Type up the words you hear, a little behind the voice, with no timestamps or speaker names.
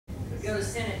go to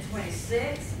Senate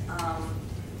 26.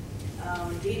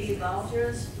 DEE DEE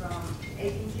Vaughters from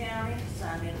Aiken County,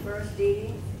 signed in first.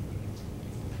 DEE.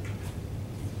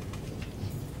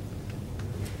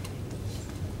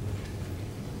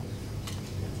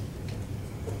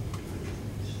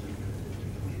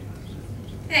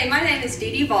 Hey, my name is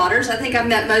DEE DEE Vaughters. I think I've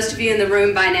met most of you in the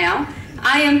room by now.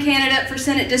 I am candidate for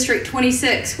Senate District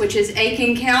 26, which is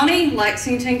Aiken County,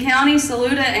 Lexington County,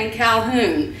 Saluda, and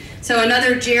Calhoun. So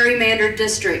another gerrymandered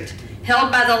district,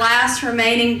 held by the last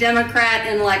remaining Democrat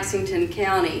in Lexington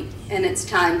County, and it's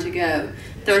time to go.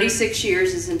 36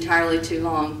 years is entirely too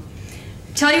long.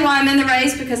 I'll tell you why I'm in the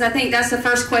race, because I think that's the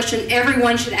first question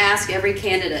everyone should ask every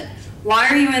candidate. Why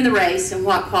are you in the race, and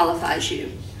what qualifies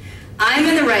you? I'm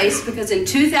in the race because in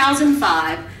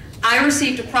 2005, I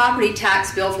received a property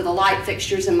tax bill for the light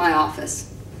fixtures in my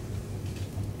office.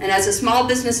 And as a small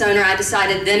business owner, I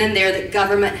decided then and there that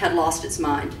government had lost its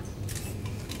mind.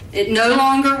 It no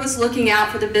longer was looking out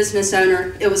for the business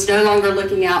owner. It was no longer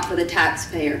looking out for the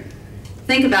taxpayer.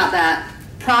 Think about that.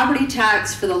 Property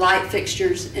tax for the light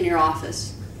fixtures in your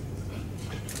office.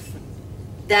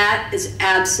 That is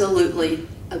absolutely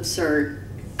absurd.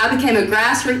 I became a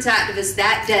grassroots activist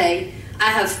that day.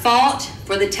 I have fought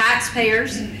for the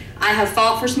taxpayers. I have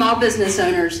fought for small business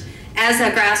owners as a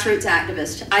grassroots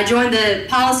activist. I joined the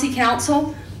Policy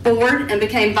Council board and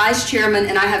became vice chairman,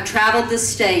 and I have traveled this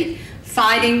state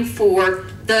fighting for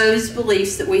those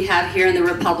beliefs that we have here in the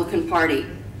Republican Party.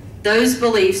 Those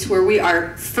beliefs where we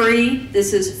are free,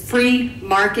 this is free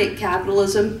market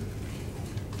capitalism,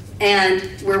 and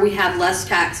where we have less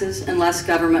taxes and less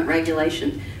government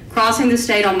regulation. Crossing the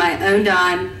state on my own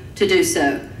dime to do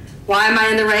so. Why am I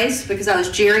in the race? Because I was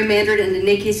gerrymandered into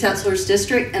Nikki Setzler's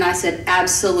district, and I said,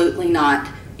 absolutely not.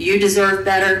 You deserve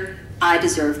better. I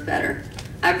deserve better.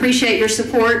 I appreciate your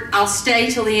support. I'll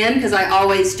stay till the end, because I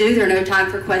always do. There are no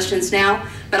time for questions now,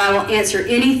 but I will answer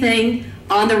anything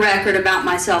on the record about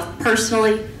myself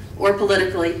personally or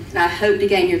politically, and I hope to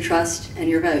gain your trust and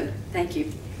your vote. Thank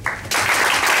you.